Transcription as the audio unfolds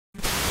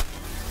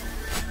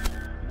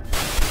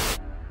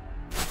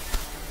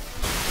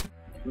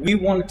We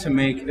wanted to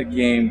make a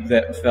game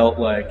that felt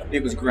like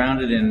it was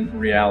grounded in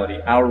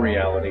reality, our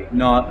reality,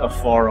 not a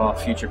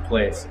far-off future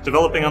place.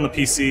 Developing on the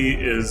PC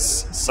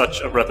is such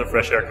a breath of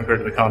fresh air compared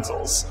to the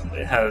consoles.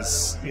 It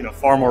has,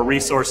 far more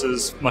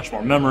resources, much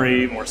more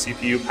memory, more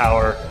CPU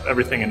power.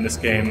 Everything in this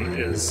game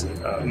is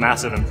a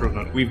massive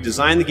improvement. We've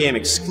designed the game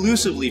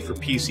exclusively for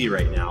PC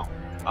right now.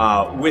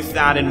 With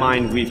that in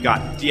mind, we've got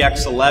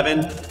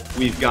DX11.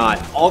 We've got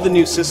all the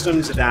new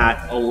systems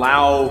that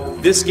allow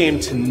this game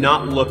to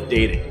not look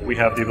dated. We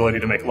have the ability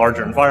to make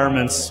larger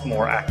environments,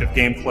 more active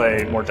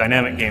gameplay, more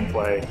dynamic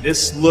gameplay.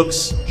 This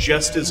looks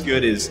just as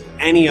good as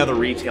any other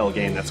retail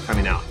game that's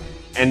coming out.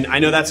 And I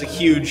know that's a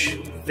huge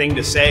thing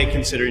to say,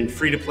 considering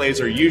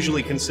free-to-plays are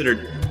usually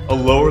considered a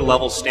lower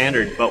level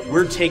standard, but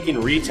we're taking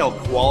retail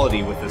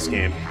quality with this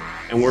game,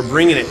 and we're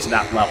bringing it to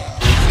that level.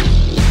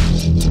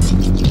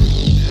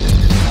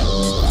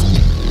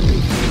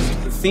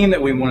 The theme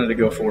that we wanted to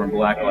go for in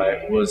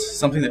Blacklight was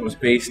something that was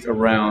based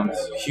around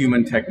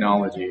human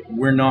technology.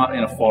 We're not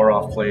in a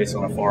far-off place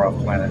on a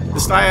far-off planet. The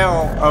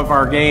style of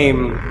our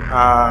game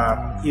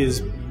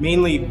is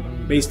mainly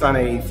based on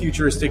a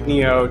futuristic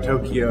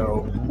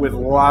Neo-Tokyo with a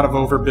lot of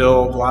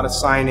overbuild, a lot of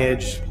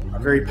signage, a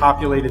very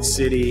populated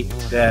city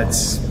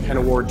that's kind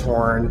of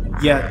war-torn,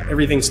 yet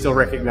everything's still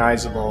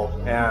recognizable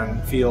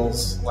and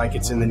feels like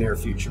it's in the near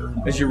future.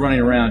 As you're running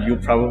around, you'll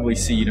probably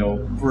see,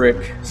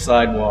 brick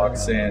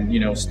sidewalks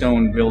and,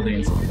 stone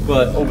buildings.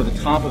 But over the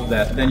top of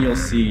that, then you'll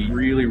see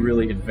really,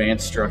 really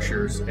advanced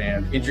structures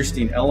and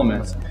interesting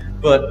elements.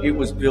 But it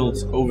was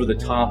built over the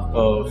top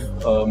of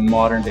a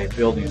modern-day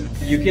building.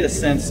 You get a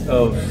sense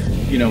of,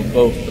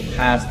 both the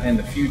past and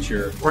the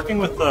future. Working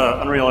with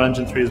Unreal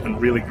Engine 3 has been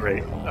really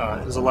great.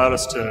 It has allowed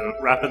us to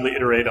rapidly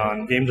iterate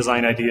on game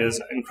design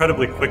ideas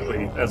incredibly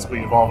quickly as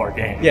we evolve our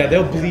game. Yeah,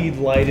 they'll bleed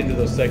light into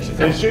those sections.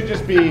 It should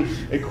just be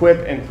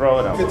equip and throw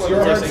it up. If it's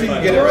your RC, you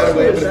get it right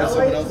away, but if it's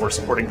someone else... We're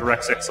supporting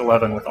DirectX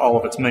 11 with all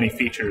of its many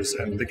features,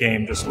 and the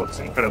game just looks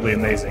incredibly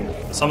amazing.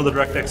 Some of the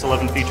DirectX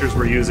 11 features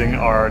we're using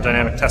are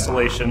dynamic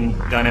tessellation,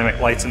 dynamic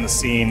lights in the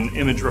scene,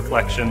 image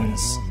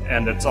reflections,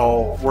 and it's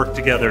all worked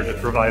together to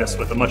provide us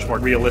with a much more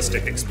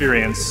realistic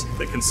experience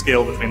that can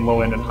scale between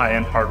low-end and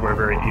high-end hardware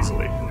very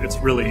easily. It's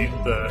really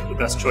the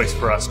best choice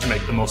for us to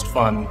make the most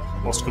fun,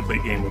 most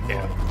complete game we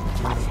can.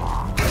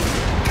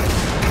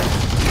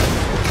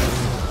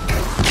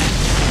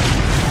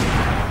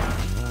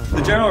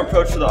 The general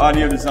approach to the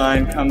audio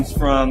design comes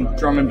from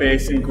drum and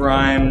bass and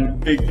grime,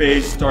 big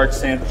bass, dark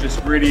synth,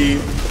 just gritty,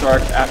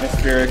 dark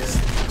atmospherics.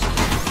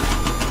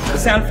 The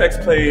sound effects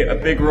play a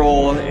big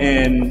role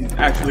in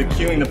actually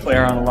cueing the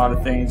player on a lot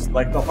of things.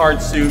 Like the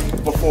hard suit,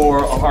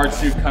 before a hard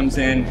suit comes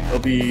in, there'll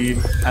be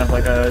kind of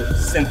like a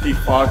synthy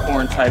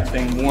foghorn type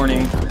thing,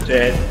 warning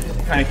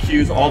that kind of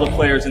cues all the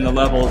players in the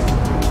levels.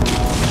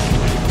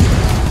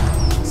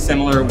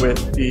 Similar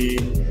with the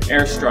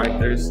airstrike,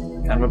 there's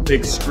kind of a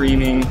big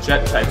screaming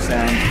jet type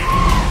sound.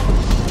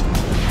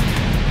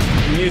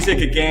 The music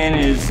again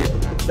is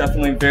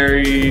definitely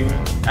very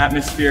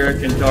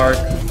atmospheric and dark,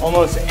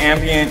 almost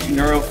ambient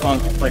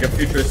neurofunk, like a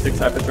futuristic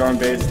type of drum and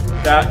bass.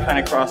 That kind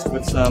of crossed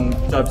with some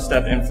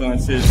dubstep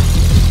influences.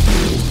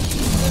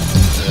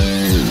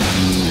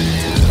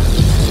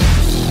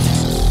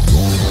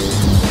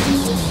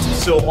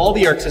 So all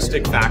the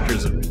artistic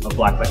factors of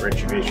Blacklight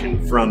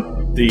Retribution,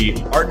 from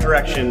the art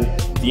direction,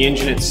 the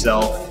engine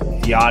itself,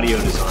 the audio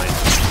design,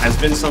 has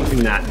been something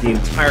that the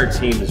entire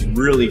team is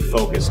really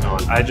focused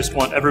on. I just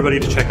want everybody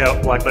to check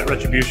out Blacklight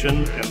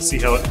Retribution and see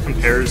how it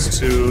compares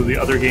to the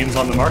other games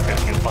on the market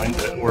and find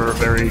that we're a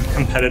very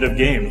competitive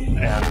game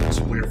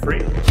and we're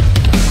free.